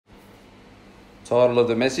Title of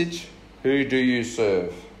the message, Who Do You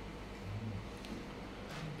Serve?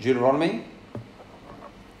 Deuteronomy,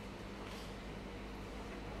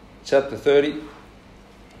 chapter 30.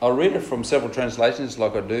 I'll read it from several translations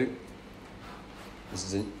like I do.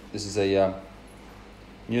 This is a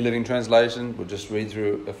New Living Translation. We'll just read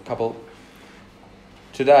through a couple.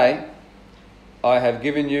 Today, I have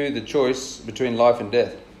given you the choice between life and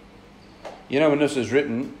death. You know, when this was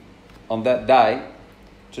written on that day,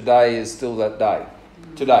 today is still that day.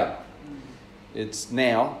 Today. It's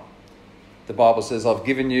now. The Bible says, I've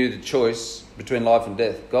given you the choice between life and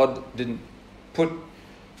death. God didn't put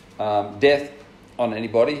death on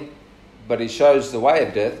anybody, but he shows the way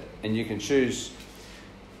of death, and you can choose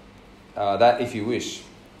that if you wish.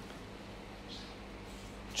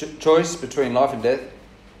 Choice between life and death,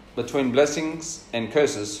 between blessings and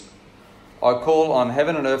curses. I call on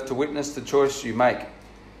heaven and earth to witness the choice you make.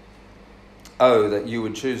 Oh, that you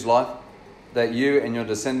would choose life, that you and your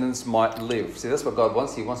descendants might live. See, that's what God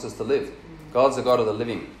wants. He wants us to live. God's the God of the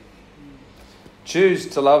living. Choose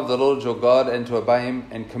to love the Lord your God and to obey him,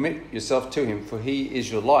 and commit yourself to him, for he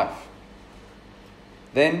is your life.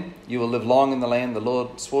 Then you will live long in the land the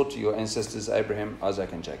Lord swore to your ancestors Abraham,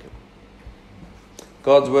 Isaac and Jacob.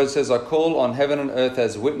 God's word says, I call on heaven and earth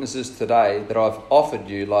as witnesses today that I've offered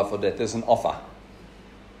you life or death. There's an offer.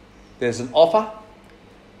 There's an offer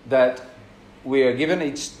that we are given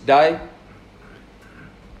each day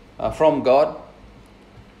from God.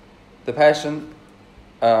 The Passion,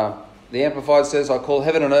 the Amplified says, I call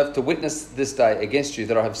heaven and earth to witness this day against you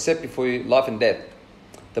that I have set before you life and death,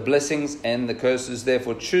 the blessings and the curses.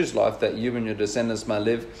 Therefore choose life, that you and your descendants may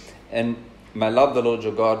live and may love the Lord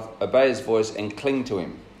your God, obey his voice and cling to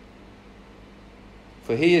him.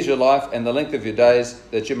 For he is your life and the length of your days,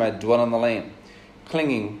 that you may dwell on the land,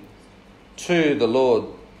 clinging to the Lord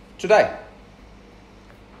today.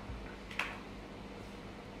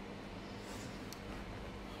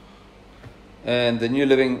 And the New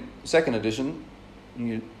Living Second Edition,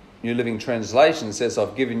 New Living Translation says,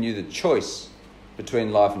 I've given you the choice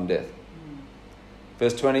between life and death.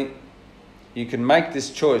 Verse 20, you can make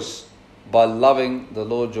this choice by loving the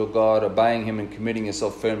Lord your God, obeying him and committing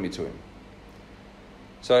yourself firmly to him.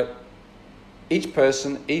 So each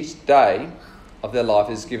person, each day of their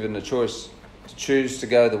life is given a choice to choose to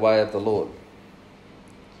go the way of the Lord.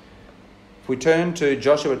 If we turn to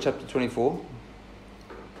Joshua chapter 24,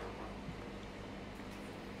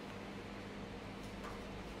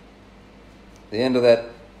 the end of that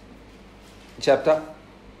chapter.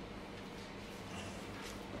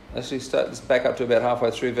 Let's back up to about halfway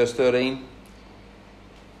through, verse 13.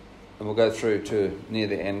 And we'll go through to near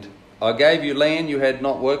the end. I gave you land you had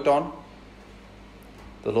not worked on.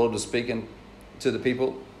 The Lord was speaking to the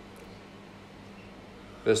people.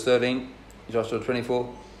 Verse 13, Joshua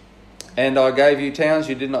 24. And I gave you towns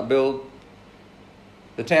you did not build,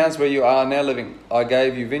 the towns where you are now living. I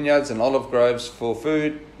gave you vineyards and olive groves for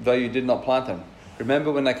food, though you did not plant them.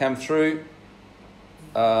 Remember when they came through,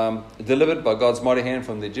 delivered by God's mighty hand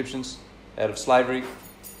from the Egyptians out of slavery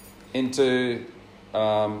into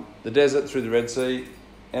the desert through the Red Sea,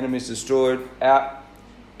 enemies destroyed, out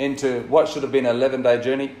into what should have been an 11-day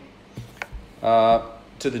journey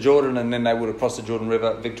to the Jordan, and then they would have crossed the Jordan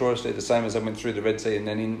River victoriously, the same as they went through the Red Sea, and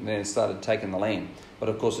then started taking the land. But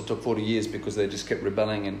of course it took 40 years because they just kept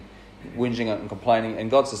rebelling and whinging and complaining, and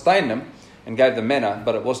God sustained them and gave them manna,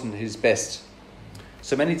 but it wasn't his best.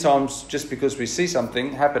 So many times, just because we see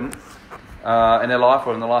something happen in their life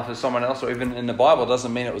or in the life of someone else, or even in the Bible,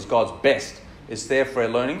 doesn't mean it was God's best. It's there for our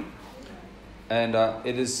learning, and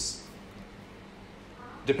it is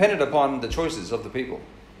dependent upon the choices of the people.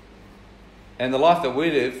 And the life that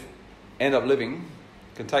we end up living,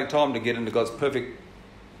 can take time to get into God's perfect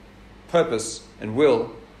purpose and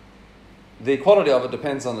will. The quality of it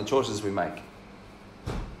depends on the choices we make.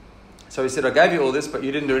 So he said, I gave you all this, but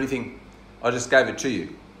you didn't do anything. I just gave it to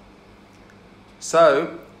you.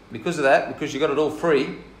 So, because of that, because you got it all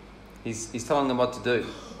free, he's telling them what to do.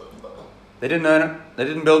 They didn't earn it. They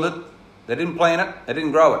didn't build it. They didn't plan it. They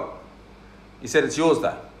didn't grow it. He said, it's yours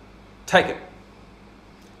though. Take it.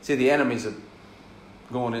 See, the enemies had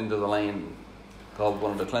gone into the land. God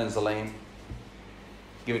wanted to cleanse the land.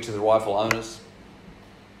 Give it to the rightful owners.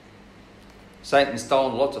 Satan's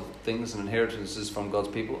stolen lots of things and inheritances from God's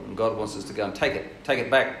people, and God wants us to go and take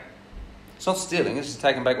it back. It's not stealing, it's just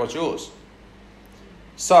taking back what's yours.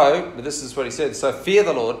 So, but this is what he said, so fear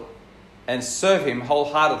the Lord and serve him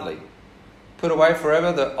wholeheartedly. Put away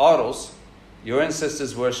forever the idols your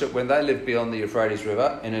ancestors worshipped when they lived beyond the Euphrates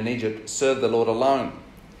River and in Egypt. Serve the Lord alone.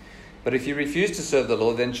 But if you refuse to serve the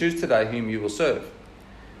Lord, then choose today whom you will serve.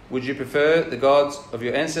 Would you prefer the gods of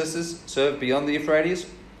your ancestors served beyond the Euphrates,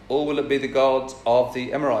 or will it be the gods of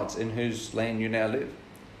the Amorites in whose land you now live?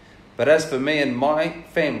 But as for me and my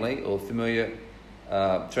family," or familiar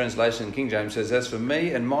translation King James says, "As for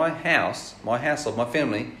me and my household, my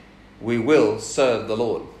family, we will serve the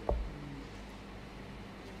Lord."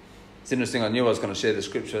 It's interesting, I knew I was going to share the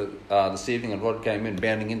scripture this evening, and Rod came in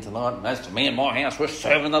bounding in tonight, and "As to me and my house, we're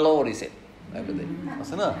serving the Lord," he said, over there. I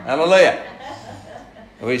said, "No, hallelujah."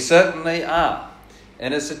 We certainly are.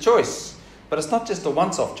 And it's a choice. But it's not just a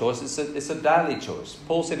once-off choice, it's a daily choice.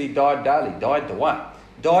 Paul said he died daily. Died to what?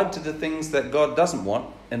 Died to the things that God doesn't want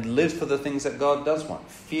and lived for the things that God does want.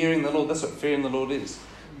 Fearing the Lord, that's what fearing the Lord is.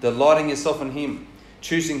 Delighting yourself in Him.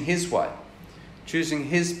 Choosing His way. Choosing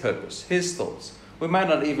His purpose, His thoughts. We may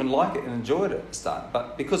not even like it and enjoy it at the start,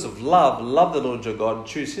 but because of love the Lord your God and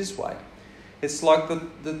choose His way. It's like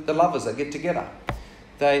the lovers that get together.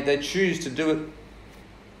 They choose to do it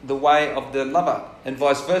the way of the lover, and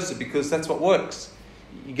vice versa, because that's what works.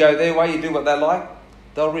 You go their way, you do what they like,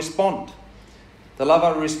 they'll respond. The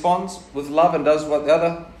lover responds with love and does what the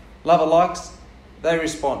other lover likes, they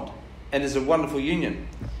respond. And it's a wonderful union.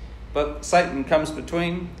 But Satan comes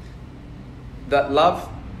between that love,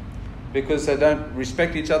 because they don't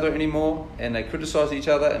respect each other anymore, and they criticise each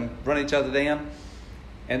other and run each other down,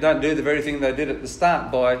 and don't do the very thing they did at the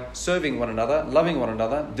start by serving one another, loving one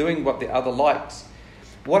another, doing what the other likes.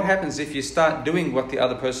 What happens if you start doing what the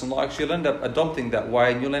other person likes? You'll end up adopting that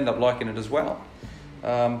way, and you'll end up liking it as well.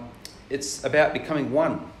 It's about becoming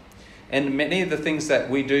one. And many of the things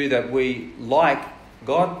that we do that we like,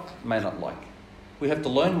 God may not like. We have to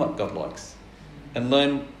learn what God likes and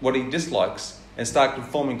learn what He dislikes and start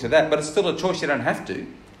conforming to that. But it's still a choice. You don't have to.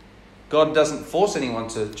 God doesn't force anyone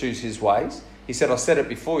to choose His ways. He said, "I set it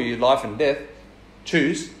before you, life and death.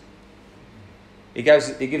 Choose." He gives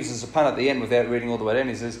us a pun at the end without reading all the way down.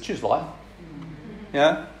 He says, "Choose life."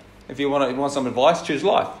 Yeah? If you want some advice, choose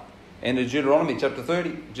life. And in Deuteronomy chapter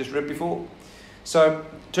 30, just read before. So,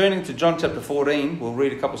 turning to John chapter 14, we'll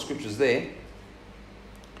read a couple of scriptures there.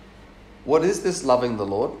 What is this loving the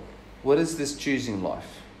Lord? What is this choosing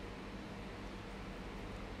life?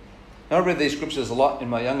 Now, I read these scriptures a lot in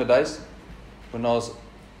my younger days. When I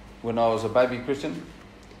was a baby Christian,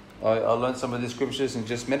 I learned some of these scriptures and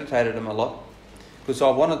just meditated them a lot, because I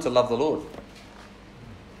wanted to love the Lord.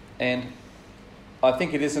 And I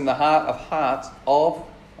think it is in the heart of hearts of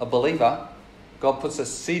a believer. God puts a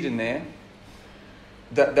seed in there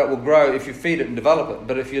that will grow if you feed it and develop it.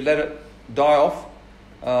 But if you let it die off,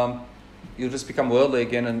 you'll just become worldly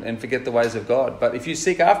again and forget the ways of God. But if you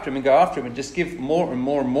seek after Him and go after Him and just give more and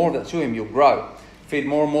more and more of that to Him, you'll grow. Feed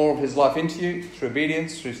more and more of His life into you through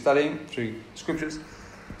obedience, through studying, through scriptures.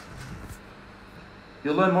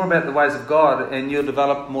 You'll learn more about the ways of God, and you'll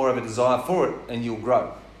develop more of a desire for it, and you'll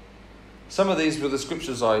grow. Some of these were the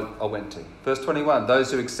scriptures I went to. Verse 21,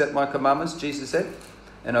 "Those who accept my commandments," Jesus said,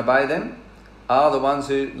 "and obey them are the ones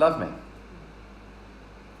who love me."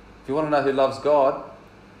 If you want to know who loves God,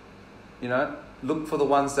 look for the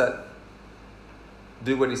ones that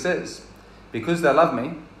do what He says. "Because they love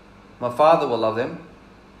me, my Father will love them,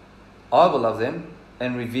 I will love them,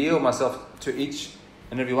 and reveal myself to each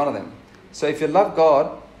and every one of them." So if you love God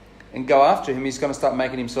and go after Him, He's going to start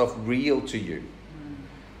making Himself real to you.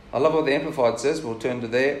 I love what the Amplified says. We'll turn to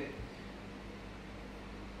there.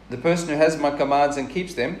 "The person who has my commands and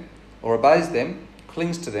keeps them, or obeys them,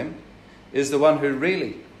 clings to them, is the one who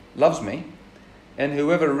really loves me. And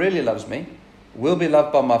whoever really loves me will be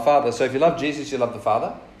loved by my Father." So if you love Jesus, you love the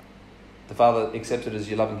Father. The Father accepts it as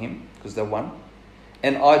you loving Him, because they're one.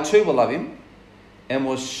 "And I too will love Him, and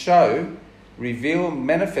will show, reveal,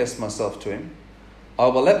 manifest myself to Him. I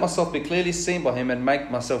will let myself be clearly seen by Him and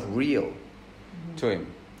make myself real to Him."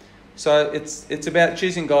 So it's about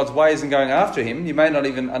choosing God's ways and going after Him. You may not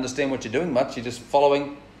even understand what you're doing much. You're just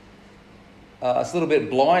following. It's a little bit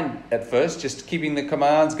blind at first, just keeping the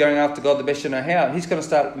commands, going after God the best you know how. He's going to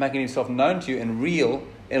start making Himself known to you and real,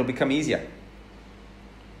 and it'll become easier.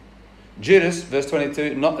 Judas, verse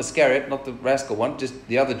 22, not Iscariot, not the rascal one, just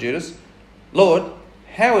the other Judas. "Lord,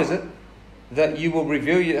 how is it that you will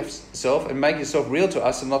reveal yourself and make yourself real to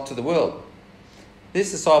us and not to the world?"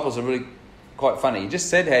 These disciples are really quite funny. He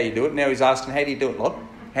just said how you do it. Now He's asking, "How do you do it, Lord?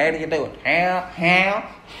 How do you do it?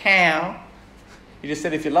 How? You just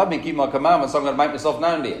said, if you love me, keep my commandments, I'm going to make myself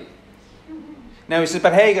known to you." Now He says,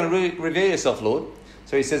 "But how are you going to reveal yourself, Lord?"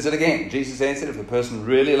 So He says it again. Jesus answered, "If the person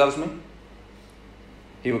really loves me,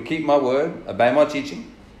 he will keep my word, obey my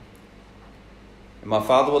teaching, and my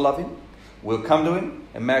Father will love him. We'll come to him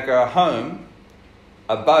and make our home,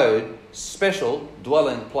 abode, special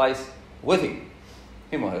dwelling place with him."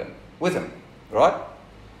 Him or her. With him. Right?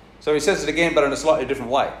 So he says it again, but in a slightly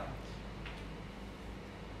different way.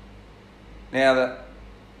 Now that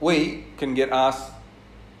we can get asked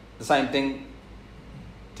the same thing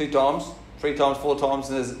 2 times, 3 times, 4 times,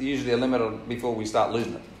 and there's usually a limit before we start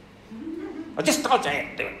losing it. I just told you how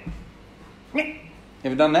to do it.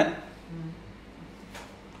 Ever done that?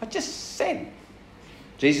 I just said.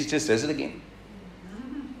 Jesus just says it again.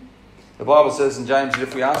 The Bible says in James that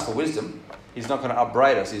if we ask for wisdom, he's not going to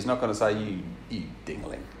upbraid us. He's not going to say, you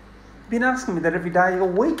dingling. You've been asking me that every day all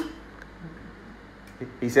week.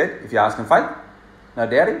 He said, if you ask in faith, no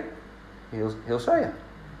doubting, he'll show you.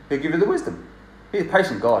 He'll give you the wisdom. He's a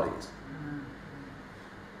patient God, he is.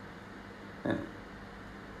 Yeah.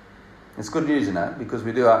 It's good news, because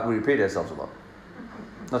we repeat ourselves a lot.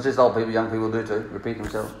 Not just old people, young people do too, repeat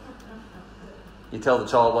themselves. You tell the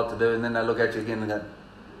child what to do and then they look at you again and go,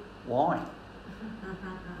 why?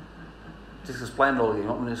 Just explain it all again. You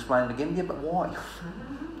want me to explain it again? Yeah, but why?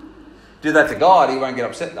 Do that to God, he won't get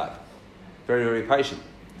upset though. Very, very patient.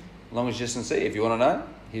 As long as you're sincere. If you want to know,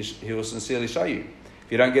 he will sincerely show you.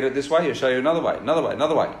 If you don't get it this way, he'll show you another way, another way,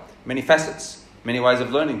 another way. Many facets, many ways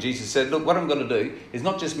of learning. Jesus said, look, what I'm going to do is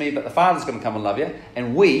not just me, but the Father's going to come and love you.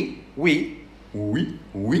 And we,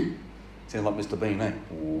 sound like Mr. Bean, eh?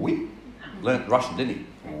 We, learned Russian, didn't he?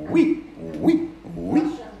 We,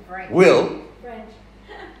 will,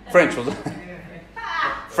 French was it?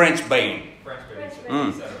 French Bean.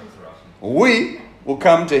 We will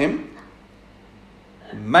come to him,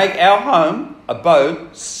 make our home,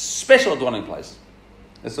 abode, special dwelling place.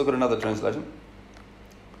 Let's look at another translation.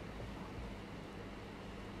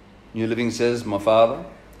 New Living says, my Father,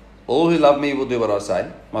 all who love me will do what I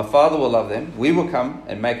say. My Father will love them. We will come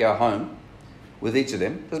and make our home with each of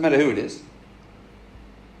them. Doesn't matter who it is.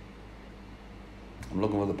 I'm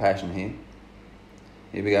looking with a passion here.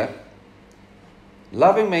 Here we go.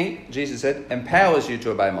 Loving me, Jesus said, empowers you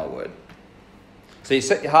to obey my word. So you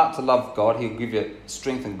set your heart to love God, he'll give you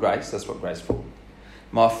strength and grace. That's what grace is for.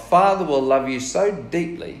 My Father will love you so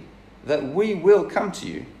deeply that we will come to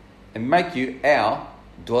you and make you our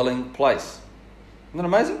dwelling place. Isn't that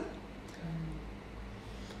amazing?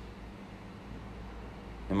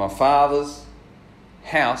 In my Father's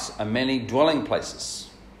house are many dwelling places.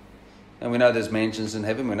 And we know there's mansions in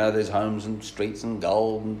heaven. We know there's homes and streets and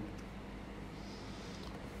gold and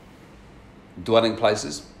dwelling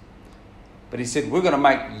places. But he said, we're going to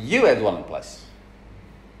make you our dwelling place.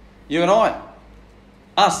 You and I.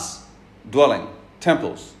 Us dwelling,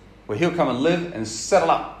 temples, where he'll come and live and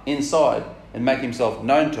settle up inside and make himself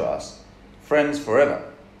known to us. Friends forever.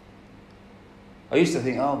 I used to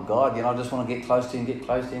think, oh God, I just want to get close to him, get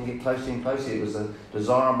close to him, get close to him, close to him. It was a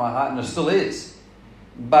desire in my heart, and it still is.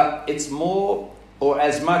 But it's more, or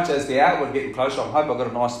as much as the outward getting closer. I hope I've got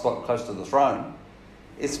a nice spot close to the throne.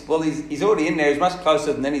 He's already in there. He's much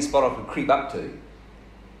closer than any spot I could creep up to.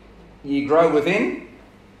 You grow within,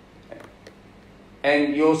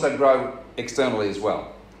 and you also grow externally as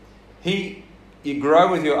well. You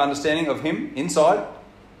grow with your understanding of him inside.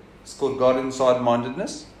 It's called God inside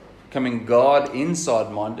mindedness. Becoming God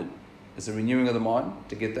inside minded. It's a renewing of the mind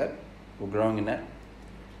to get that. We're growing in that.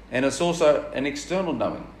 And it's also an external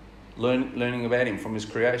knowing. Learning about him from his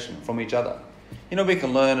creation, from each other. We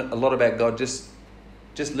can learn a lot about God just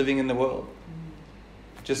living in the world.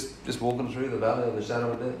 Just walking through the valley of the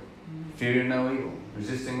shadow of death. Fearing no evil.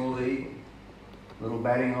 Resisting all the evil. Little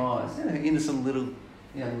batting eyes. Innocent little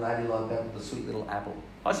lady like that with a sweet little apple.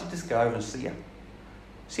 I should just go over and see her.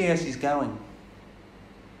 See how she's going.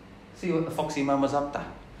 See what the foxy mama's up to.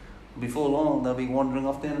 Before long, they'll be wandering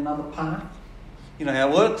off down another path. You know how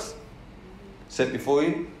it works. Set before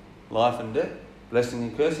you, life and death, blessing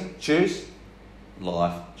and cursing. Choose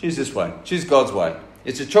life. Choose this way. Choose God's way.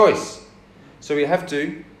 It's a choice. So we have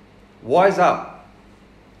to wise up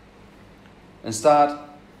and start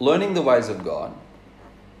learning the ways of God,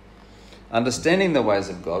 understanding the ways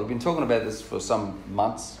of God. We've been talking about this for some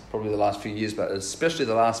months, probably the last few years, but especially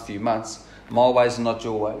the last few months. My ways are not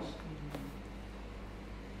your ways.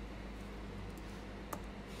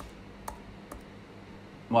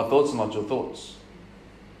 My thoughts are not your thoughts.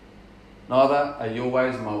 Neither are your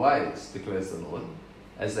ways my ways, declares the Lord.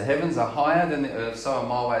 As the heavens are higher than the earth, so are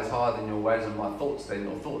my ways higher than your ways, and my thoughts than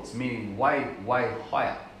your thoughts. Meaning way, way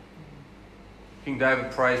higher. King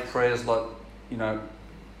David prays prayers like,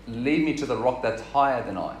 lead me to the rock that's higher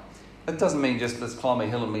than I. That doesn't mean just let's climb a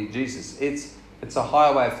hill and meet Jesus. It's a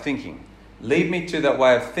higher way of thinking. Lead me to that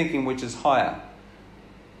way of thinking which is higher.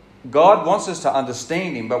 God wants us to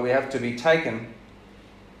understand him, but we have to be taken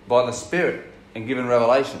by the Spirit and given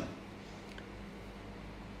revelation.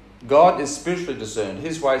 God is spiritually discerned.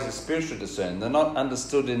 His ways are spiritually discerned. They're not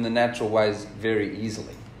understood in the natural ways very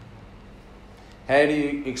easily. How do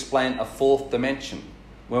you explain a fourth dimension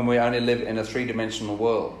when we only live in a three-dimensional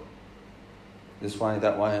world? This way,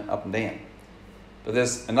 that way, up and down. But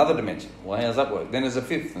there's another dimension. Well, how does that work? Then there's a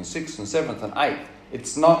fifth and sixth and seventh and eighth.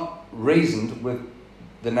 It's not reasoned with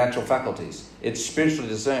the natural faculties. It's spiritually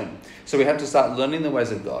discerned. So we have to start learning the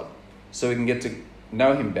ways of God so we can get to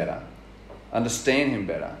know him better, understand him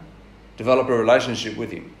better, develop a relationship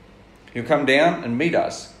with him. He'll come down and meet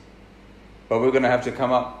us, but we're going to have to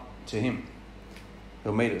come up to him.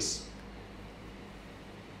 He'll meet us.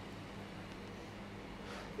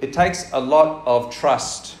 It takes a lot of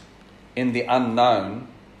trust in the unknown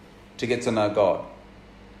to get to know God.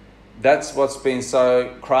 That's what's been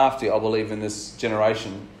so crafty, I believe, in this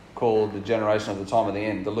generation called the generation of the time of the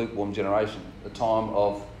end, the lukewarm generation, the time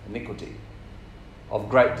of iniquity, of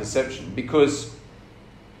great deception, because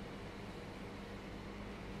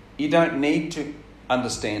you don't need to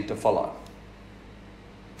understand to follow.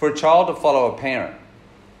 For a child to follow a parent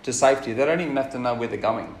to safety, they don't even have to know where they're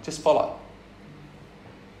going. Just follow.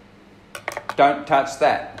 Don't touch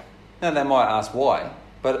that. Now they might ask why,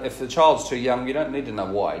 but if the child's too young, you don't need to know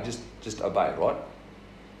why. Just obey, right?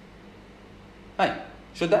 Hey,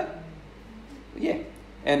 should they? Yeah.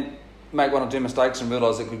 And make one or two mistakes and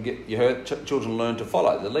realise it could get you hurt. Children learn to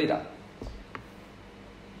follow the leader.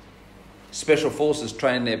 Special forces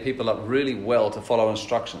train their people up really well to follow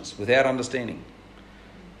instructions without understanding.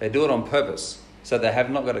 They do it on purpose, so they have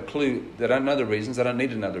not got a clue. They don't know the reasons. They don't need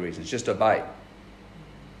to know the reasons. Just obey.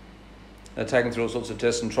 They're taken through all sorts of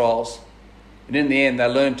tests and trials. And in the end, they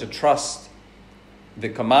learn to trust the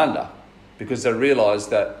commander because they realise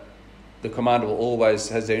that the commander will always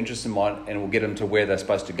has their interests in mind and will get them to where they're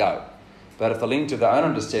supposed to go. But if they lean to their own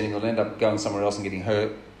understanding, they'll end up going somewhere else and getting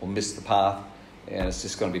hurt or miss the path. And it's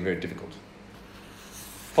just going to be very difficult.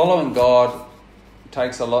 Following God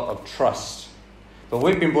takes a lot of trust. But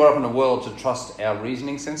we've been brought up in a world to trust our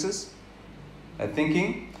reasoning senses, our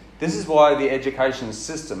thinking. This is why the education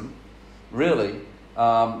system really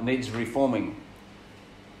needs reforming.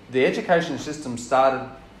 The education system this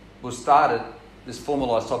formalised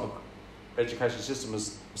type of education system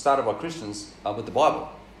was started by Christians with the Bible.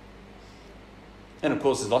 And of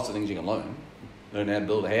course there's lots of things you can learn. Learn how to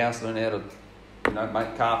build a house, learn how to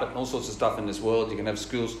make carpet and all sorts of stuff in this world. You can have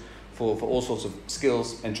schools for all sorts of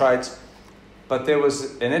skills and trades. But there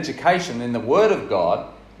was an education in the Word of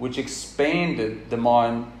God which expanded the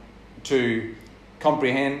mind to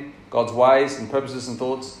comprehend God's ways and purposes and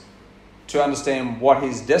thoughts, to understand what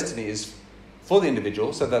his destiny is for the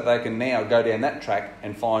individual so that they can now go down that track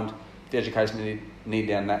and find the education they need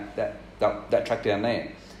down that track down there.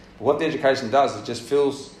 But what the education does, it just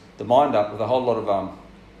fills the mind up with a whole lot of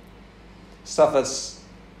stuff that's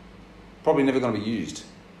probably never going to be used.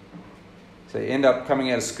 So you end up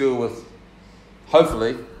coming out of school with,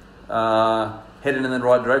 hopefully, heading in the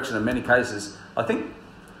right direction in many cases. I think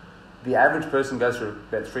the average person goes through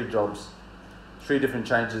about 3 jobs, 3 different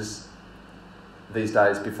changes these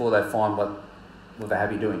days before they find what they're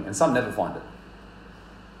happy doing. And some never find it.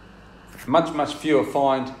 Much, much fewer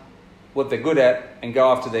find what they're good at and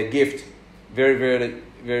go after their gift very, very,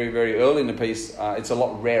 very, very early in the piece. It's a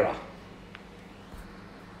lot rarer.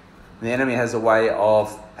 The enemy has a way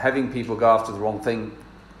of having people go after the wrong thing.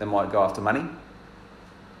 They might go after money,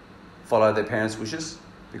 follow their parents' wishes,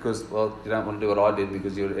 because, well, you don't want to do what I did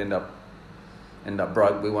because you'll end up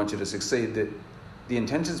broke. We want you to succeed. The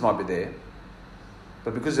intentions might be there,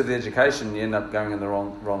 but because of the education, you end up going in the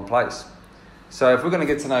wrong place. So if we're going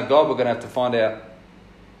to get to know God, we're going to have to find out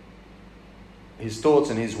his thoughts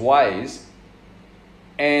and his ways,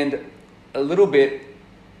 and a little bit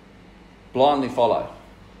blindly follow.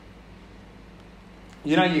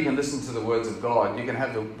 You know, you can listen to the words of God, you can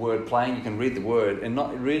have the word playing, you can read the word and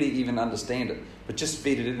not really even understand it, but just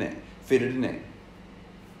feed it in there.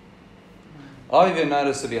 I've even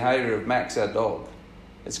noticed the behaviour of Max, our dog.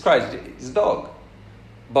 It's crazy, he's a dog.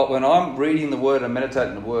 But when I'm reading the word and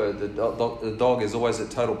meditating the word, the dog is always at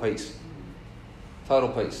total peace. Total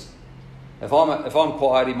peace. If I'm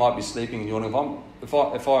quiet, he might be sleeping and yawning.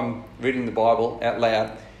 If I'm reading the Bible out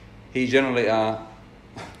loud, he generally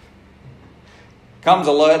comes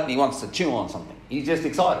alert and he wants to chew on something. He's just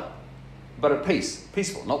excited, but at peace,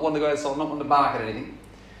 peaceful, not wanting to go outside, not wanting to bark at anything.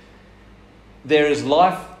 There is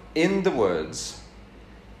life in the words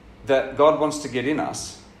that God wants to get in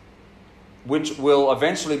us, which will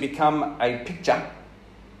eventually become a picture.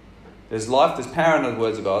 There's life, there's power in the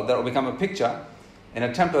words of God that will become a picture and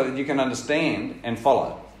a template that you can understand and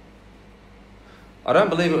follow. I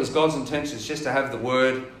don't believe it was God's intention just to have the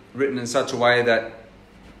word written in such a way that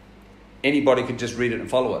anybody could just read it and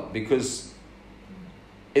follow it, because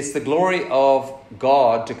It's the glory of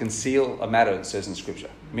God to conceal a matter, it says in Scripture.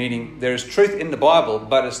 Meaning there is truth in the Bible,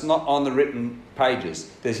 but it's not on the written pages.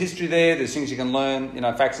 There's history there, there's things you can learn,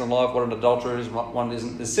 facts of life, what an adulterer is, what one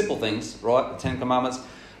isn't. There's simple things, right? The Ten Commandments.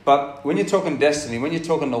 But when you're talking destiny, when you're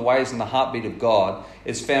talking the ways and the heartbeat of God,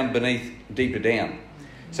 it's found beneath, deeper down.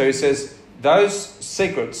 So he says, those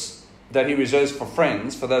secrets that he reserves for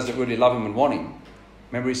friends, for those that really love him and want him.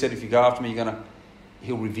 Remember he said, if you go after me,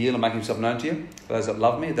 he'll reveal and make himself known to you. For those that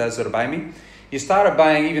love me, those that obey me. You start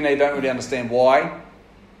obeying even though you don't really understand why.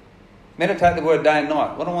 Meditate the word day and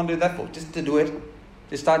night. What do I want to do that for? Just to do it.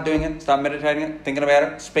 Just start doing it. Start meditating it, thinking about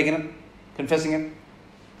it, speaking it, confessing it. In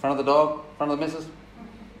front of the dog, in front of the missus.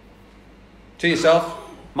 To yourself.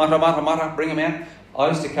 Mutter, mutter, mutter. Bring them out. I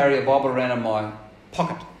used to carry a Bible around in my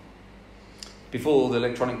pocket. Before all the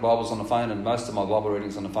electronic Bibles on the phone, and most of my Bible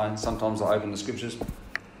readings on the phone. Sometimes I open the scriptures.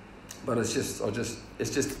 But it's just at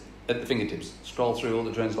the fingertips. Scroll through all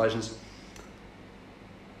the translations.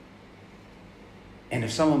 And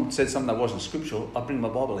if someone said something that wasn't scriptural, I'd bring my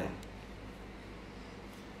Bible out.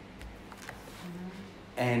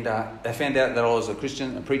 And they found out that I was a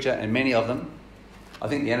Christian, a preacher, and many of them, I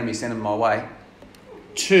think the enemy sent them my way,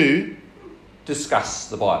 to discuss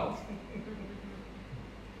the Bible.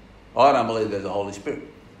 I don't believe there's a Holy Spirit.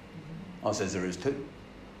 I says there is too.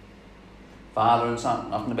 Father and Son,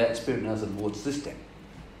 nothing about the Spirit. And I said, what's this then?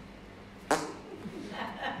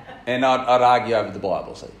 And I'd argue over the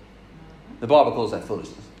Bible, see. The Bible calls that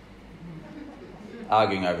foolishness.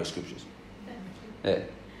 Arguing over scriptures. Yeah.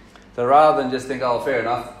 So rather than just think, oh, fair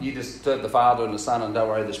enough, you just serve the Father and the Son and don't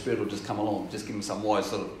worry, the Spirit will just come along. Just give him some wise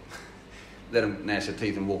sort of, let him gnash their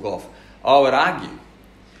teeth and walk off. I would argue.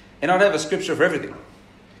 And I'd have a scripture for everything.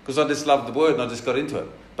 Because I just loved the word and I just got into it.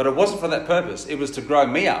 But it wasn't for that purpose. It was to grow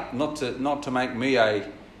me up, not to make me a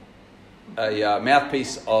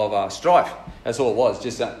mouthpiece of strife. That's all it was.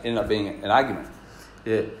 Just ended up being an argument.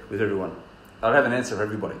 Yeah, with everyone. I'd have an answer for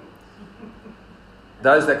everybody.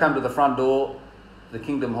 Those that come to the front door, the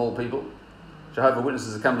Kingdom Hall people, Jehovah's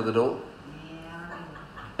Witnesses that come to the door.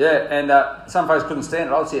 Yeah, and some folks couldn't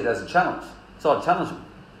stand it. I'd see it as a challenge. So I'd challenge them.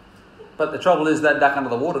 But the trouble is, they'd duck under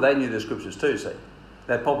the water. They knew the scriptures too, see.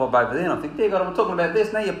 They'd pop up over there and I think, dear God, I'm talking about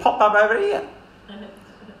this. Now you pop up over here.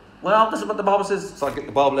 Well, this is what the Bible says. So I get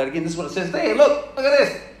the Bible out again. This is what it says there. Look at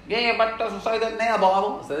this. Yeah, but it doesn't say that now,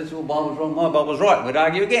 Bible. So that's your Bible's wrong, my Bible's right. We'd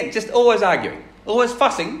argue again. Just always arguing. Always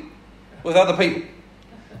fussing with other people.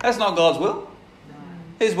 That's not God's will.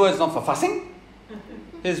 His word's not for fussing.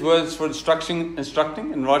 His word's for instructing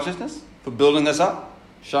in righteousness, for building us up,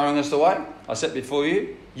 showing us the way. I set before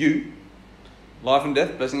you, life and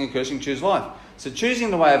death, blessing and cursing, choose life. So choosing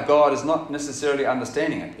the way of God is not necessarily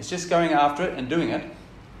understanding it. It's just going after it and doing it,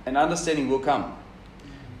 and understanding will come.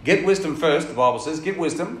 Get wisdom first, the Bible says. Get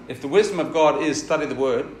wisdom. If the wisdom of God is study the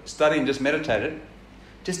word, study and just meditate it,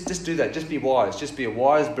 just do that. Just be wise. Just be a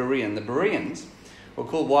wise Berean. The Bereans were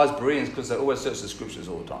called wise Bereans because they always searched the scriptures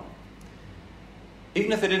all the time.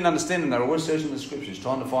 Even if they didn't understand them, they were always searching the scriptures,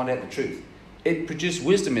 trying to find out the truth. It produced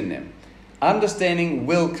wisdom in them. Understanding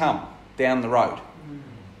will come down the road.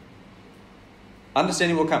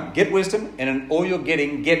 Understanding will come. Get wisdom, and in all you're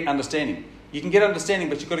getting, get understanding. You can get understanding,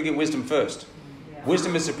 but you've got to get wisdom first. Yeah.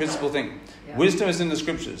 Wisdom is the principal thing. Yeah. Wisdom is in the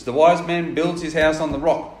scriptures. The wise man builds his house on the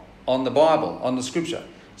rock, on the Bible, on the scripture.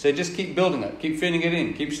 So just keep building it, keep feeding it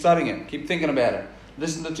in, keep studying it, keep thinking about it.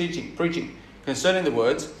 Listen to teaching, preaching concerning the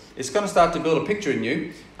words. It's going to start to build a picture in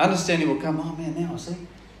you. Understanding will come. Oh man, now I see.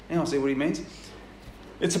 Now I see what he means.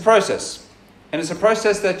 It's a process. And it's a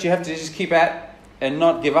process that you have to just keep at and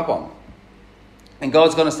not give up on. And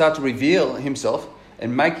God's going to start to reveal himself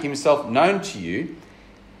and make himself known to you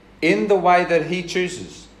in the way that he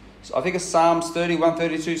chooses. So I think it's Psalms 31,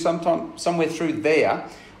 32, somewhere through there,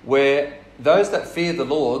 where those that fear the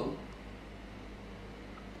Lord,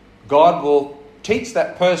 God will teach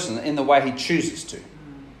that person in the way he chooses to.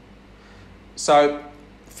 So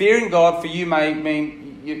fearing God for you may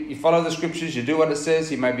mean you follow the scriptures, you do what it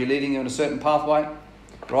says. He may be leading you in a certain pathway,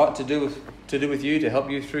 right, to do with you, to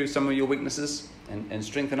help you through some of your weaknesses and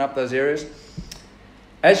strengthen up those areas.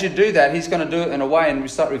 As you do that, he's going to do it in a way,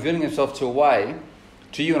 and start revealing himself to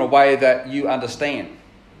you in a way that you understand.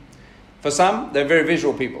 For some, they're very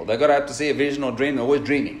visual people. They've got to have to see a vision or dream. They're always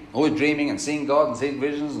dreaming and seeing God and seeing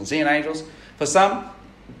visions and seeing angels. For some,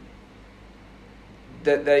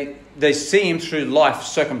 that they see him through life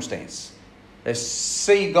circumstance. They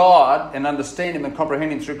see God and understand him and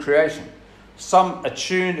comprehend him through creation. Some are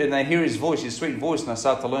tuned and they hear his voice, his sweet voice, and they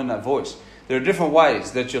start to learn that voice. There are different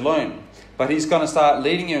ways that you learn. But he's going to start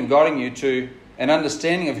leading you and guiding you to an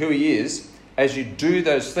understanding of who he is as you do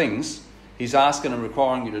those things he's asking and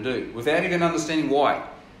requiring you to do, without even understanding why.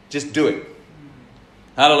 Just do it.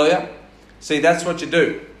 Hallelujah. See, that's what you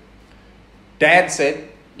do. Dad said,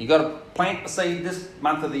 you got to plant the seed this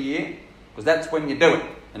month of the year, because that's when you do it.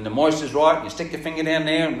 And the moisture's right. You stick your finger down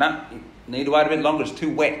there, and you need to wait a bit longer. It's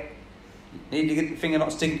too wet. You need to get your finger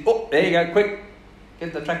not sticking. Oh, there you go, quick.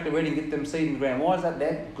 Get the tractor ready and get them seed in the ground. Why is that,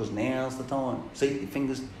 Dad? Because now's the time. See, your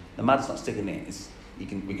fingers, the mud's not sticking there. We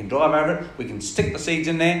can drive over it. We can stick the seeds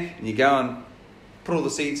in there, and you go and put all the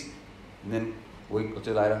seeds, and then a week or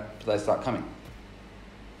two later, they start coming.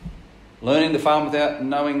 Learning to farm without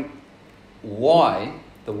knowing why,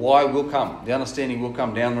 the why will come. The understanding will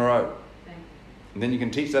come down the road. And then you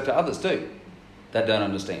can teach that to others too that don't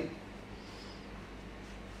understand.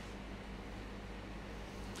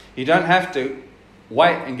 You don't have to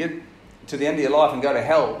wait and get to the end of your life and go to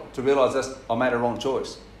hell to realise I made a wrong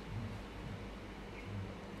choice.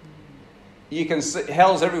 You can see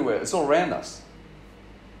hell's everywhere. It's all around us.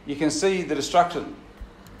 You can see the destruction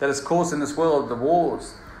that is caused in this world, the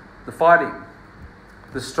wars, the fighting,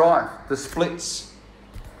 the strife, the splits,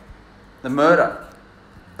 the murder,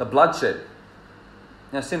 the bloodshed.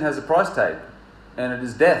 Now, sin has a price tag, and it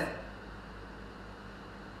is death.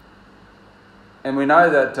 And we know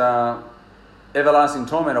that everlasting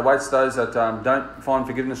torment awaits those that don't find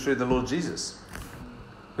forgiveness through the Lord Jesus.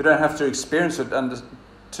 We don't have to experience it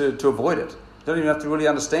to avoid it. Don't even have to really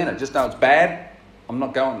understand it. Just know it's bad. I'm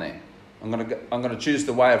not going there. I'm going to choose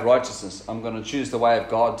the way of righteousness. I'm going to choose the way of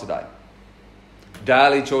God today.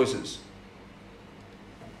 Daily choices.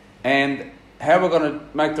 And how we're going to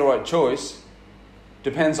make the right choice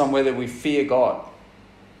depends on whether we fear God.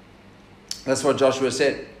 That's what Joshua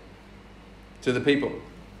said to the people.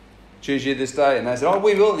 Choose you this day. And they said, oh,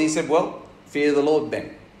 we will. And he said, well, fear the Lord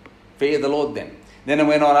then. Fear the Lord then. Then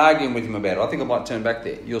we're not arguing with him about it. I think I might turn back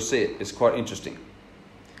there. You'll see it. It's quite interesting.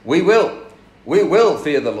 We will. We will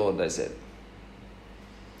fear the Lord, they said.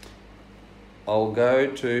 I'll go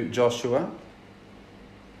to Joshua.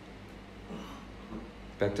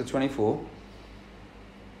 Back to 24.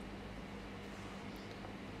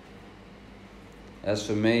 As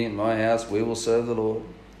for me and my house, we will serve the Lord.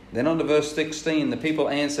 Then on to verse 16, the people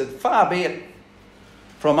answered, far be it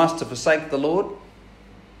from us to forsake the Lord.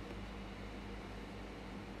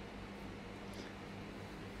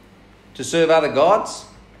 To serve other gods?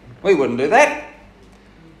 We wouldn't do that.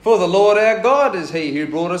 For the Lord our God is he who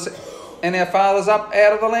brought us and our fathers up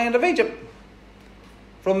out of the land of Egypt,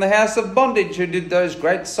 from the house of bondage, who did those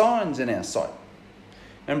great signs in our sight,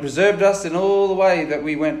 and preserved us in all the way that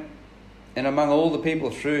we went, and among all the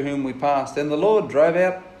people through whom we passed. And the Lord drove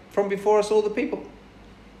out from before us all the people.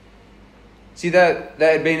 See, they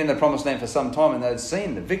had been in the promised land for some time, and they had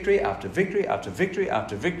seen the victory after victory after victory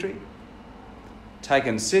after victory.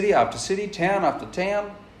 Taken city after city, town after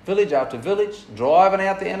town, village after village, driving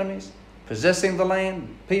out the enemies, possessing the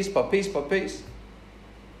land, piece by piece by piece.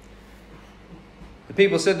 The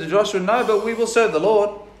people said to Joshua, no, but we will serve the Lord.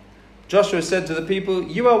 Joshua said to the people,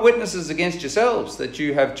 you are witnesses against yourselves that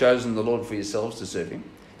you have chosen the Lord for yourselves to serve him.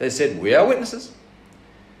 They said, we are witnesses.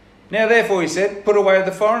 Now therefore, he said, put away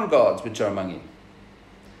the foreign gods which are among you,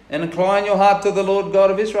 and incline your heart to the Lord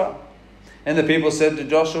God of Israel. And the people said to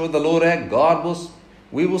Joshua, the Lord our God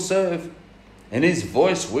we will serve, and his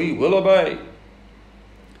voice we will obey.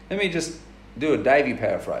 Let me just do a Davey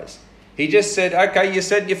paraphrase. He just said, okay, you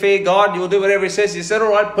said you fear God, you'll do whatever he says. You said,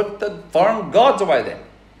 all right, put the foreign gods away then.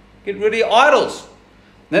 Get rid of your idols.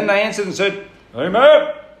 Then they answered and said,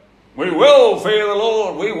 amen. We will fear the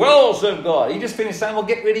Lord. We will serve God. He just finished saying, well,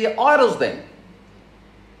 get rid of your idols then.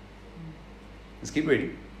 Let's keep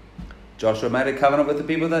reading. Joshua made a covenant with the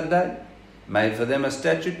people that day, made for them a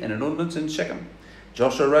statute and an ordinance in Shechem.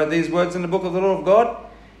 Joshua wrote these words in the book of the law of God,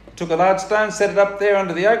 took a large stone, set it up there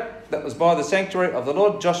under the oak that was by the sanctuary of the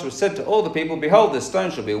Lord. Joshua said to all the people, behold, this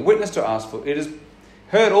stone shall be a witness to us, for it has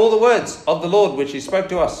heard all the words of the Lord which he spoke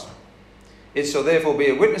to us. It shall therefore be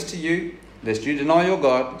a witness to you, lest you deny your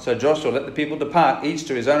God. So Joshua let the people depart, each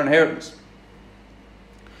to his own inheritance.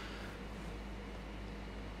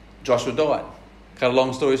 Joshua died. Cut a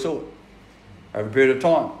long story short. Over a period of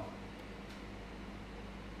time,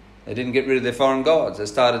 they didn't get rid of their foreign gods. They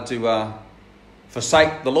started to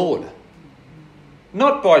forsake the Lord.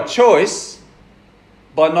 Not by choice,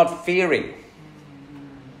 by not fearing.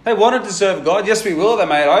 They wanted to serve God. Yes, we will. They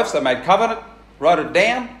made oaths. They made covenant. Wrote it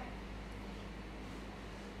down.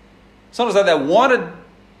 It's not as though they wanted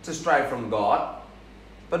to stray from God.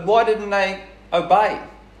 But why didn't they obey?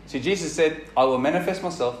 See, Jesus said, I will manifest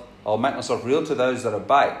myself. I will make myself real to those that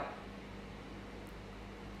obey.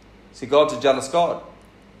 See, God's a jealous God.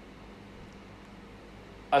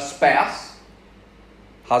 A spouse,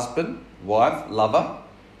 husband, wife, lover,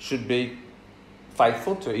 should be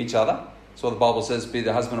faithful to each other. That's what the Bible says, be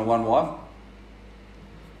the husband of one wife.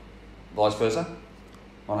 Vice versa.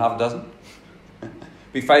 One half a dozen.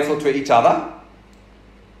 Be faithful to each other.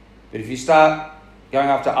 But if you start going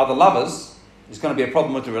after other lovers, there's going to be a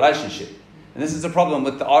problem with the relationship. And this is a problem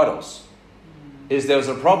with the idols. Is there was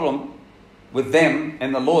a problem with them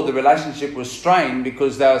and the Lord. The relationship was strained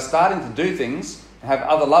because they were starting to do things, have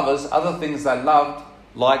other lovers, other things they loved,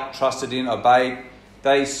 liked, trusted in, obeyed.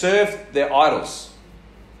 They served their idols.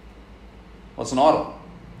 What's an idol?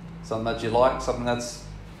 Something that you like, something that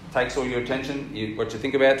takes all your attention, what you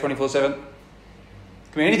think about 24/7.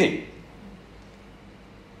 Could be anything.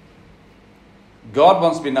 God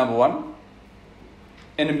wants to be number one.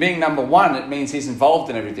 And in being number one, it means he's involved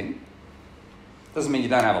in everything. Doesn't mean you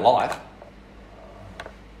don't have a life.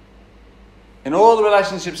 In all the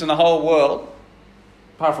relationships in the whole world,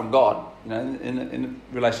 apart from God, in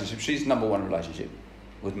a relationship, she's number one relationship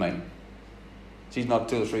with me. She's not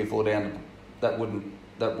 2 or 3 or 4 down. That wouldn't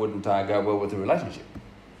go well with the relationship.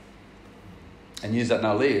 And use that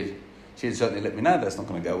knowledge, she'd certainly let me know that's not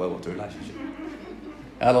going to go well with the relationship.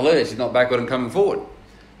 Hallelujah, she's not backward and coming forward.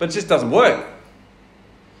 But it just doesn't work.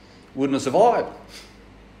 Wouldn't have survived.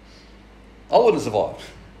 I wouldn't have survived.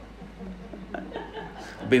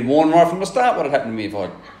 I've been warned right from the start what had happened to me if I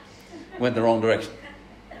went the wrong direction.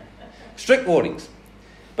 Strict warnings.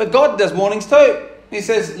 But God does warnings too. He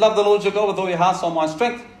says, love the Lord your God with all your heart, soul, mind,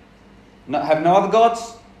 strength. Have no other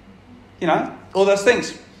gods. All those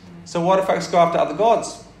things. So why do folks go after other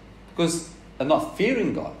gods? Because they're not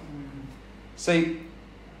fearing God. See,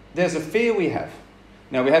 there's a fear we have.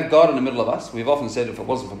 Now, we have God in the middle of us. We've often said if it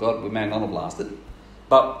wasn't for God, we may not have lasted.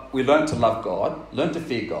 But we learn to love God, learn to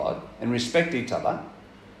fear God, and respect each other.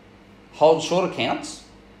 Hold short accounts.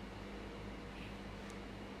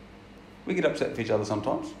 We get upset with each other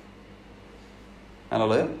sometimes.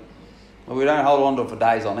 Hallelujah. But we don't hold on to it for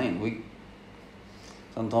days on end. We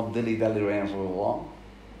sometimes dilly-dally around for a while.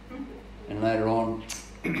 And later on,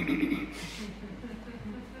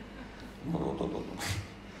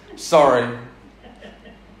 sorry.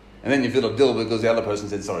 And then you feel a dill because the other person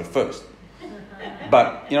said sorry first.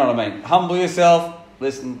 But, you know what I mean? Humble yourself.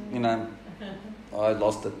 Listen, I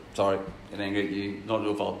lost it. Sorry. It ain't you. Not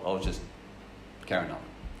your fault. I was just carrying on.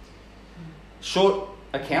 Short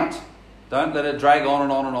account. Don't let it drag on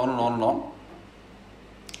and on and on and on and on.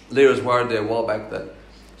 Lyra's worried there a while back that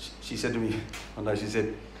she said to me one day, she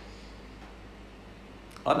said,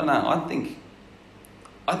 I don't know, I think,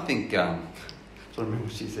 I don't remember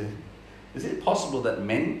what she said. Is it possible that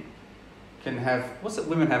men can have,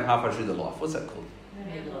 women have halfway through their life? What's that called?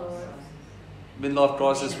 Midlife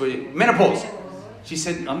crisis, menopause. She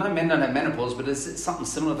said, I know men don't have menopause, but is it something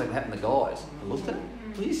similar that can happen to guys? I looked at her.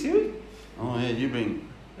 Are you serious? Oh yeah, you've been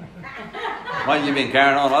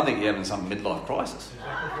carrying on. I think you're having some midlife crisis.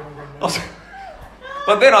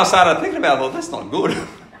 But then I started thinking about it. I thought, that's not good.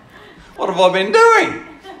 What have I been doing?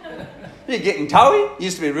 You're getting toey. You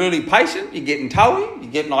used to be really patient. You're getting toey.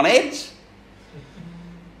 You're getting on edge.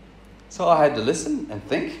 So I had to listen and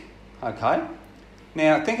think. Okay.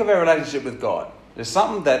 Now, think of our relationship with God. There's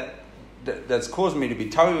something that's caused me to be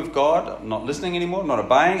toey with God. I'm not listening anymore. I'm not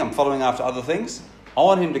obeying. I'm following after other things. I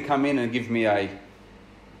want him to come in and give me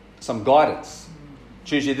some guidance.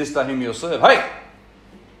 Choose you this day whom you'll serve. Hey!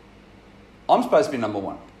 I'm supposed to be number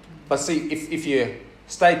one. But see, if you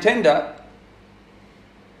stay tender,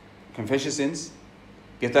 confess your sins,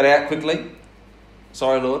 get that out quickly.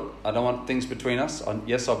 Sorry, Lord, I don't want things between us.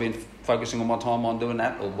 Yes, I've been focusing all my time on doing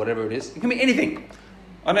that or whatever it is. It can be anything.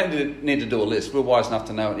 I don't need to do a list. We're wise enough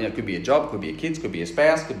to know it could be a job, could be your kids, could be your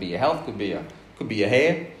spouse, could be your health, could be your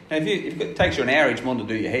hair. And if it takes you an hour each morning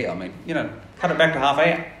to do your hair, cut it back to half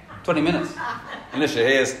hour, 20 minutes, unless your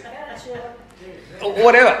hair's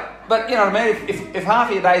whatever. But you know what I mean? If half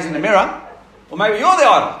of your day's in the mirror, well, maybe you're the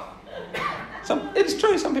idol. It's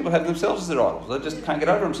true. Some people have themselves as their idols. They just can't get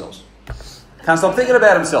over themselves. Can't stop thinking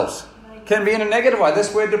about themselves. Can be in a negative way.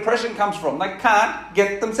 That's where depression comes from. They can't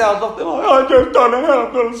get themselves off. I just don't know how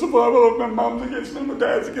I'm going to survive. Oh, my mum's against me, my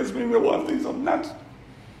dad's against me, my wife thinks I'm nuts.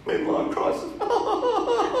 Midlife crisis.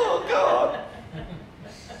 Oh, God.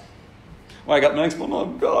 Wake up next morning, oh,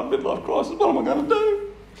 God, midlife crisis. What am I going to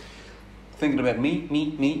do? Thinking about me.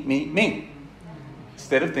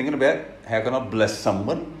 Instead of thinking about how can I bless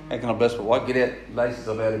somebody? How can I bless my wife? Get out, lay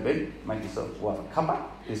yourself out of bed, make yourself wife a cuppa,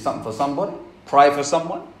 do something for somebody, pray for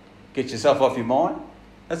someone, get yourself off your mind.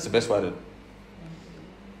 That's the best way to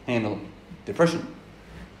handle depression.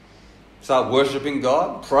 Start worshipping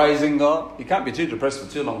God, praising God. You can't be too depressed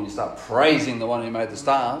for too long when you start praising the one who made the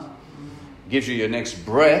stars. Gives you your next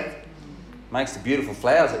breath. Makes the beautiful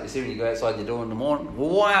flowers that you see when you go outside your door in the morning.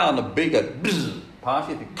 Wow, and the bigger, past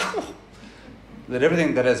you, think, oh, let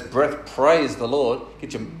everything that has breath praise the Lord.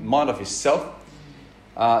 Get your mind off yourself.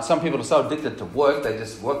 Some people are so addicted to work, they're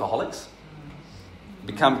just workaholics.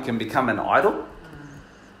 Can become an idol.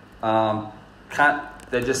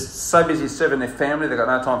 They're just so busy serving their family, they've got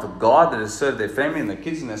no time for God. They just serve their family and their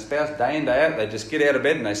kids and their spouse day in, day out. They just get out of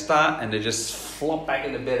bed and they start and they just flop back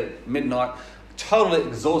into bed at midnight, totally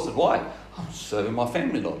exhausted. Why? I'm serving my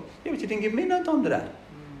family, Lord. Yeah, but you didn't give me no time today.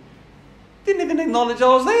 Didn't even acknowledge I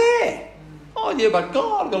was there. Oh, yeah, but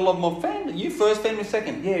God, I've got to love my family. You first, family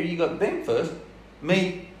second. Yeah, you got them first.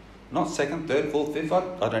 Me, not second, third, fourth, fifth.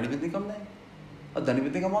 I don't even think I'm there. I don't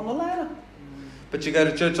even think I'm on the ladder. But you go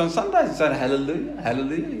to church on Sundays and say, hallelujah,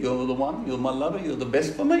 hallelujah, you're the one, you're my lover, you're the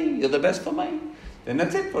best for me, you're the best for me. Then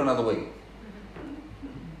that's it for another week.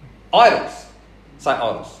 Idols. Say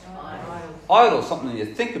idols. Idols, something you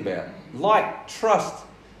think about. Like, trust.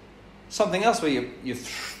 Something else where you're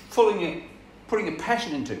putting your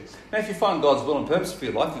passion into. Now, if you find God's will and purpose for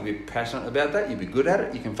your life, you'll be passionate about that, you'll be good at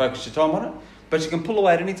it, you can focus your time on it. But you can pull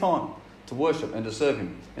away at any time to worship and to serve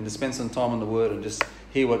Him and to spend some time on the Word and just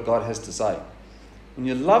hear what God has to say. When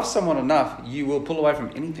you love someone enough, you will pull away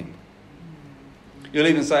from anything. You'll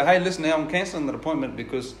even say, hey, listen, now I'm cancelling that appointment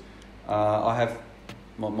because I have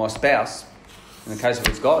my spouse, in the case of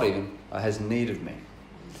it's God even, has need of me.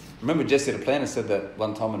 Remember Jesse the planter said that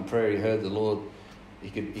one time in prayer he heard the Lord, he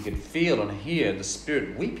could feel and hear the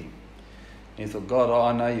Spirit weeping. And he thought, God,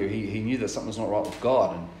 I know you. He knew that something was not right with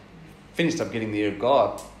God and finished up getting the ear of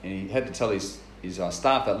God. And he had to tell his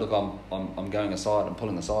staff that, look, I'm going aside, I'm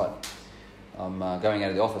pulling aside. I'm going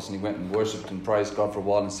out of the office, and he went and worshipped and praised God for a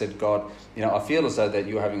while and said, God, I feel as though that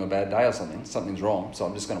you're having a bad day or something's wrong, so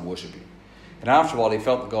I'm just going to worship you. And after a while he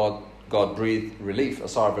felt that God breathed relief, a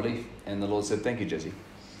sigh of relief, and the Lord said, thank you, Jesse.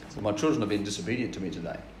 So my children have been disobedient to me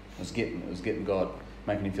today. It was getting God,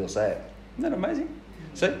 making him feel sad. Isn't that amazing?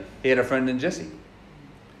 See, he had a friend in Jesse.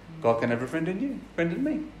 God can have a friend in you, a friend in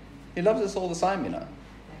me. He loves us all the same,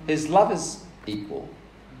 His love is equal,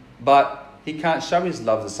 but He can't show His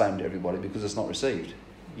love the same to everybody because it's not received.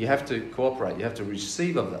 You have to cooperate. You have to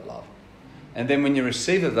receive of that love. And then when you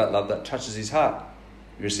receive of that love, that touches His heart.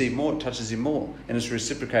 You receive more, it touches Him more. And it's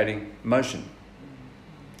reciprocating motion.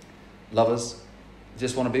 Lovers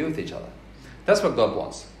just want to be with each other. That's what God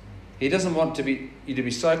wants. He doesn't want you to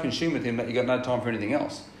be so consumed with Him that you've got no time for anything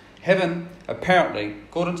else. Heaven, apparently,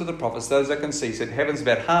 according to the prophets, those that can see, said heaven's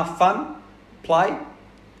about half fun, play,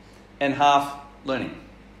 and half learning.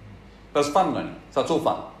 But it's fun learning, so it's all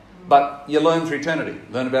fun. But you learn for eternity.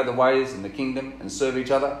 Learn about the ways and the kingdom and serve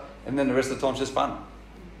each other, and then the rest of the time it's just fun.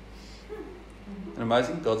 Isn't it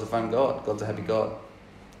amazing? God's a fun God. God's a happy God.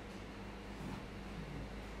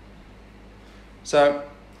 So,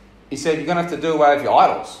 He said, you're going to have to do away with your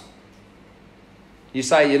idols. You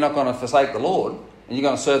say you're not going to forsake the Lord, and you're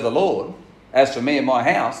going to serve the Lord. As for me and my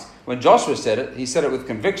house, when Joshua said it, he said it with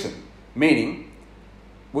conviction. Meaning,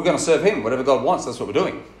 we're going to serve Him. Whatever God wants, that's what we're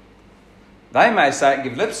doing. They may say it,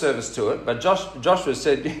 give lip service to it, but Joshua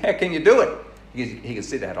said, how can you do it? He could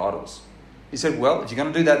see they had idols. He said, well, if you're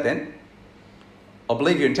going to do that then, I'll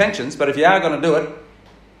believe your intentions, but if you are going to do it,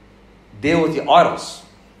 deal with your idols.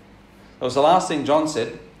 That was the last thing John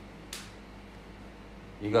said.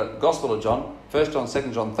 You got Gospel of John, 1 John,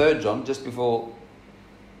 2 John, 3 John, just before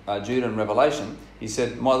Jude and Revelation. He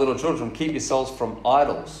said, my little children, keep yourselves from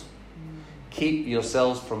idols. Keep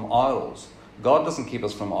yourselves from idols. God doesn't keep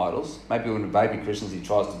us from idols. Maybe when we're baby Christians, He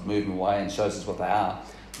tries to move them away and shows us what they are.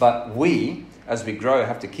 But we, as we grow,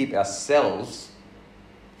 have to keep ourselves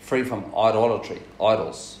free from idolatry,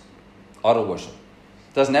 idols, idol worship.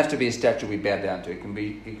 It doesn't have to be a statue we bow down to. It can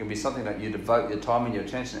be something that you devote your time and your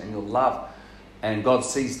attention and your love. And God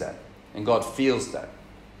sees that. And God feels that.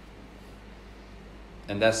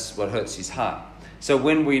 And that's what hurts His heart. So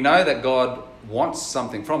when we know that God wants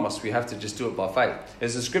something from us, we have to just do it by faith.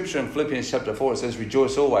 There's a scripture in Philippians chapter 4, it says,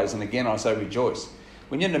 rejoice always. And again, I say rejoice.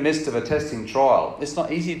 When you're in the midst of a testing trial, it's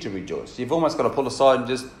not easy to rejoice. You've almost got to pull aside and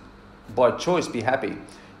just, by choice, be happy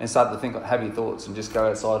and start to think of happy thoughts and just go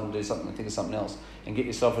outside and do something and think of something else and get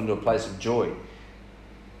yourself into a place of joy.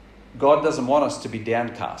 God doesn't want us to be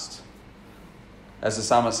downcast. As the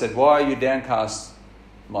psalmist said, why are you downcast,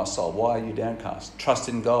 my soul? Why are you downcast? Trust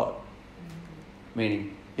in God.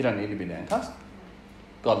 Meaning, you don't need to be downcast.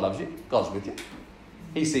 God loves you. God's with you.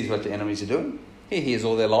 He sees what your enemies are doing. He hears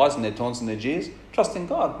all their lies and their taunts and their jeers. Trust in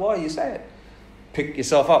God. Why are you sad? Pick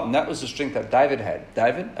yourself up. And that was the strength that David had.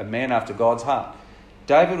 David, a man after God's heart.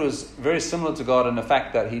 David was very similar to God in the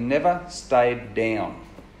fact that he never stayed down.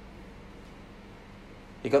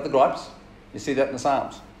 He got the gripes. You see that in the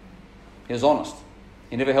Psalms. He was honest.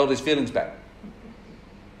 He never held his feelings back.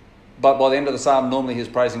 But by the end of the psalm, normally he's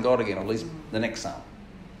praising God again, or at least the next psalm.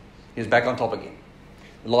 He's back on top again.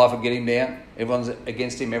 Life would get him down. Everyone's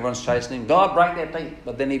against him. Everyone's chasing him. God, break that peak.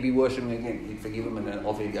 But then he'd be worshipping again. He'd forgive him and then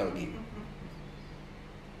off he'd go again.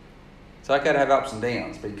 It's okay to have ups and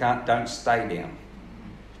downs, but don't stay down.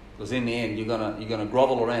 Because in the end, you're gonna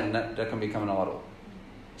grovel around, and that can become an idol.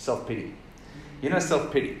 Self-pity. You know,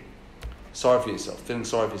 self-pity. Sorry for yourself. Feeling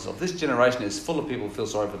sorry for yourself. This generation is full of people who feel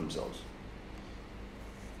sorry for themselves.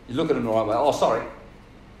 You look at them the right way. Oh, sorry.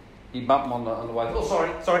 You bump them on the way. Oh,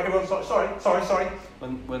 sorry, everyone, sorry.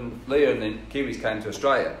 When Leah and the Kiwis came to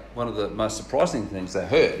Australia, one of the most surprising things they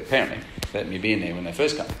heard, apparently, about me being there when they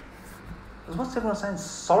first came, was what's everyone saying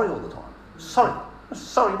sorry all the time? Sorry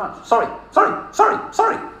much. Sorry.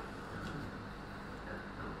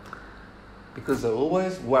 Because they're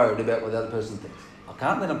always worried about what the other person thinks. I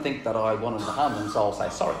can't let them think that I wanted to harm them, so I'll say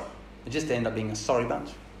sorry. They just end up being a sorry bunch.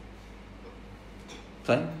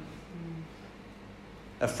 See?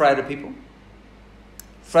 Afraid of people.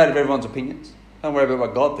 Afraid of everyone's opinions. Don't worry about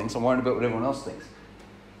what God thinks. I'm worried about what everyone else thinks.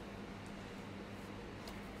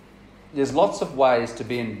 There's lots of ways to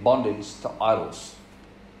be in bondage to idols.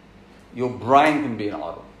 Your brain can be an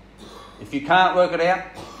idol. If you can't work it out,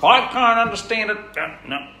 I can't understand it.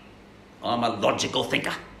 No, I'm a logical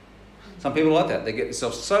thinker. Some people are like that. They get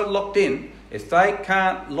themselves so locked in, if they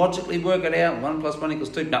can't logically work it out, 1 + 1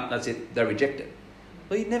 = 2, no, that's it. They reject it.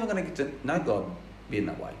 Well, you're never going to get to know God being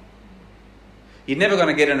that way. You're never going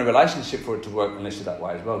to get in a relationship for it to work unless you're that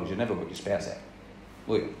way as well, because you'll never work your spouse out.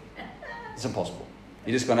 Will you? It's impossible.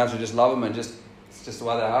 You're just going to have to just love them and it's just the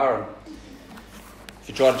way they are. And if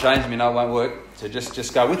you try to change them, you know it won't work. So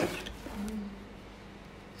just go with it.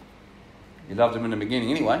 You loved them in the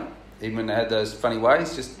beginning anyway. Even when they had those funny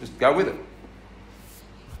ways, just go with it.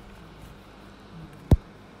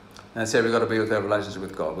 And that's how we've got to be with our relationship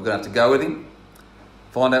with God. We're going to have to go with Him,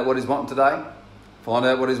 find out what He's wanting today, find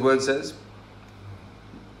out what His Word says,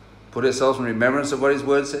 put ourselves in remembrance of what His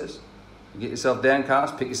Word says. You get yourself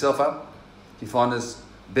downcast, pick yourself up. If you find there's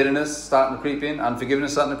bitterness starting to creep in,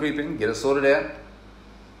 unforgiveness starting to creep in, get it sorted out.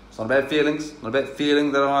 It's not about feelings. It's not about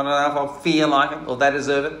feeling that I don't know if I'll feel like it or they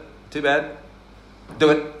deserve it. Too bad. Do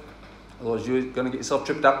it. Otherwise you're going to get yourself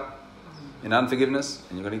tripped up in unforgiveness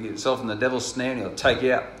and you're going to get yourself in the devil's snare and he'll take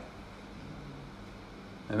you out.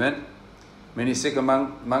 Amen? Many sick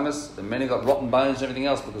among us and many got rotten bones and everything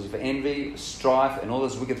else because of envy, strife and all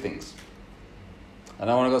those wicked things. I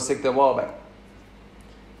know when I got sick there a while back.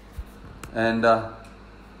 And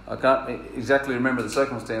I can't exactly remember the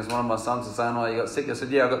circumstance. One of my sons was saying, oh, you got sick? I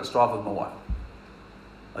said, yeah, I got the strife with my wife.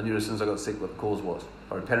 I knew as soon as I got sick what the cause was.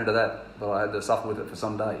 I repented of that, but I had to suffer with it for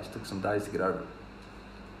some days. It took some days to get over it.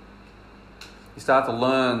 You start to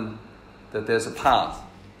learn that there's a path.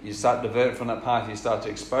 You start to divert from that path. You start to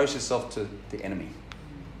expose yourself to the enemy.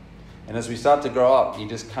 And as we start to grow up, you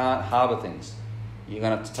just can't harbour things. You're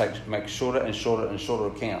going to have to make shorter and shorter and shorter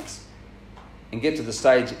accounts. And get to the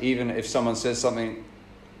stage, even if someone says something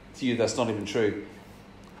to you that's not even true,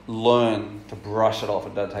 learn to brush it off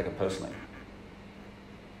and don't take it personally.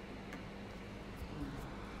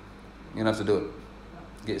 You're going to have to do it.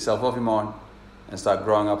 Get yourself off your mind and start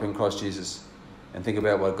growing up in Christ Jesus and think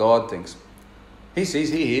about what God thinks. He sees,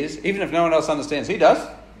 He hears. Even if no one else understands, He does.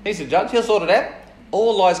 He's the judge. He'll sort it out.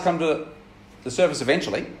 All lies come to the surface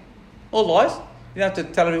eventually. All lies. You don't have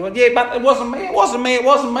to tell everyone, yeah, but it wasn't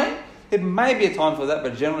me. It may be a time for that,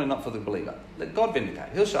 but generally not for the believer. Let God vindicate.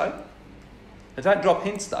 He'll show. But don't drop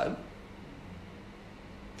hints, though.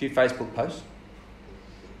 A few Facebook posts.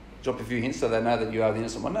 Drop a few hints so they know that you are the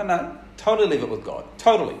innocent one. No. Totally leave it with God.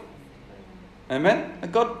 Totally. Amen?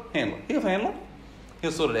 Let God handle it. He'll handle it.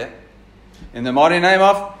 He'll sort it out. In the mighty name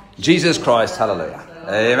of Jesus Christ. Hallelujah.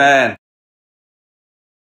 Amen.